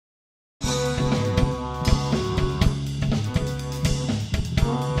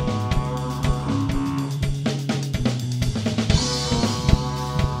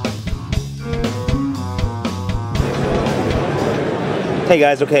Hey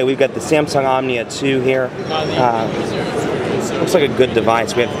guys, okay, we've got the Samsung Omnia 2 here. Looks like a good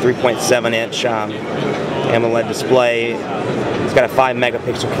device. We have the 3.7-inch AMOLED display. It's got a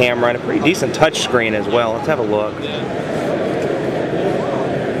 5-megapixel camera and a pretty decent touch screen as well. Let's have a look.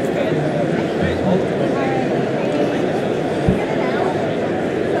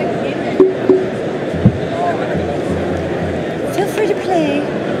 Feel free to play.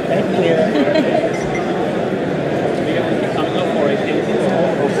 Thank you.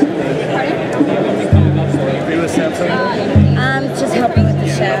 Are you with Samsung? I'm just helping with the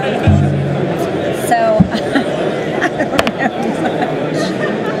show. So,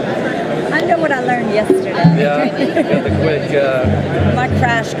 I know what I learned yesterday. Yeah, got the quick, my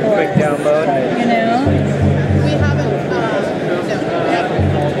crash course. quick download. You know? We haven't,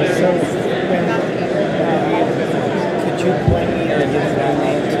 Could you point me or give me a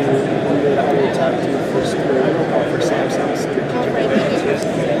name to who I would talk to for Samsung strategic relationships?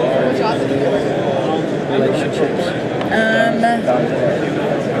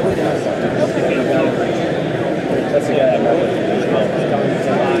 That's the guy I met with.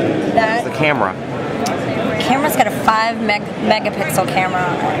 That The camera. camera's got a 5-megapixel camera,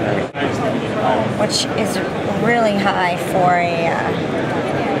 which is really high for a.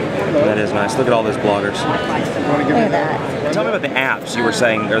 That is nice. Look at all those bloggers. Look at that. Tell me about the apps you were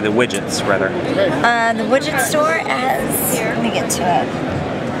saying, or the widgets rather. The widget store has. Let me get to it.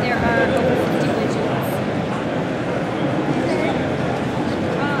 there are over 50 widgets.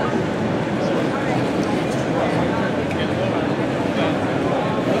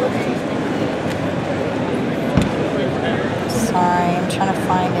 Sorry, I'm trying to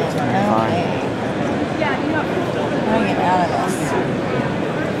find it. Okay. How do I get out of this?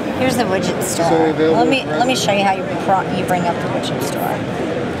 Here's the widget store. Let me show you how you bring up the widget store.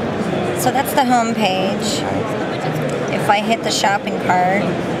 So that's the home page. If I hit the shopping cart,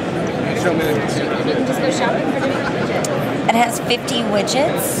 Just go shopping for different widgets. it has 50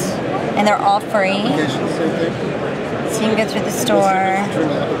 widgets, and they're all free. So you can go through the store.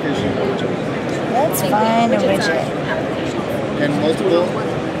 Let's find a widget. And multiple.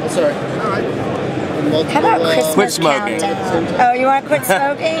 Oh, sorry. And multiple. How about Christmas Quit smoking. countdown? Oh, you want to quit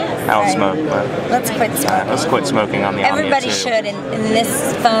smoking? I'll Right. smoke. Let's quit smoking. Let's quit smoking on the Omnia Everybody 2. should, and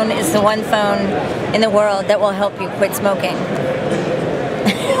this phone is the one phone in the world that will help you quit smoking.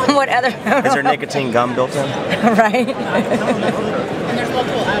 What other phone? Is there nicotine gum built in? Right? And there's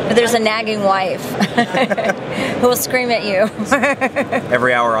multiple apps. But there's a nagging wife who will scream at you.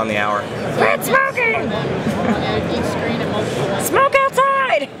 Every hour on the hour. Quit smoking! Each screen and multiple ones. Smoke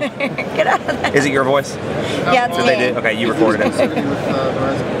outside! Get out of there. Is it your voice? Yeah, it's Did me. they do? Okay, you recorded it. Exclusivity with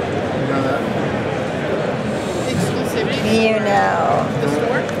Verizon. You know that? Exclusivity. You know. The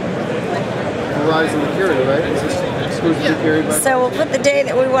store. Verizon the carrier, right? It's just exclusive carrier by So we'll put the day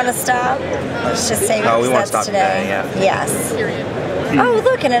that we want to stop. Let's just say Oh, we want to that's stop today, yeah. Yes. Period. Oh,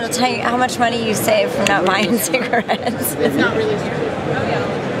 look, and it'll tell you how much money you save from not buying cigarettes. It's not really true.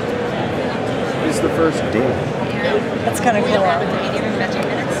 It's the first deal. That's kind of cool.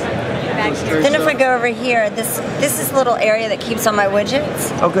 Then if I go over here, this is a little area that keeps all my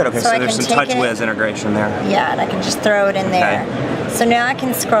widgets. Oh, good. Okay, so I there's can some take TouchWiz integration there. Yeah, and I can just throw it in there. So now I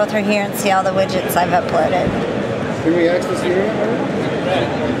can scroll through here and see all the widgets I've uploaded. Can we access the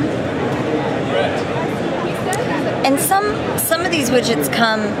internet? And some of these widgets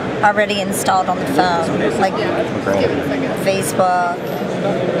come already installed on the phone, like Facebook.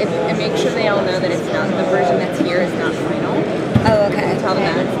 And make sure they all know that it's not, the version that's here is not final. Oh, okay. Tell them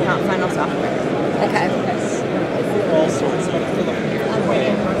that it's not final software. Okay.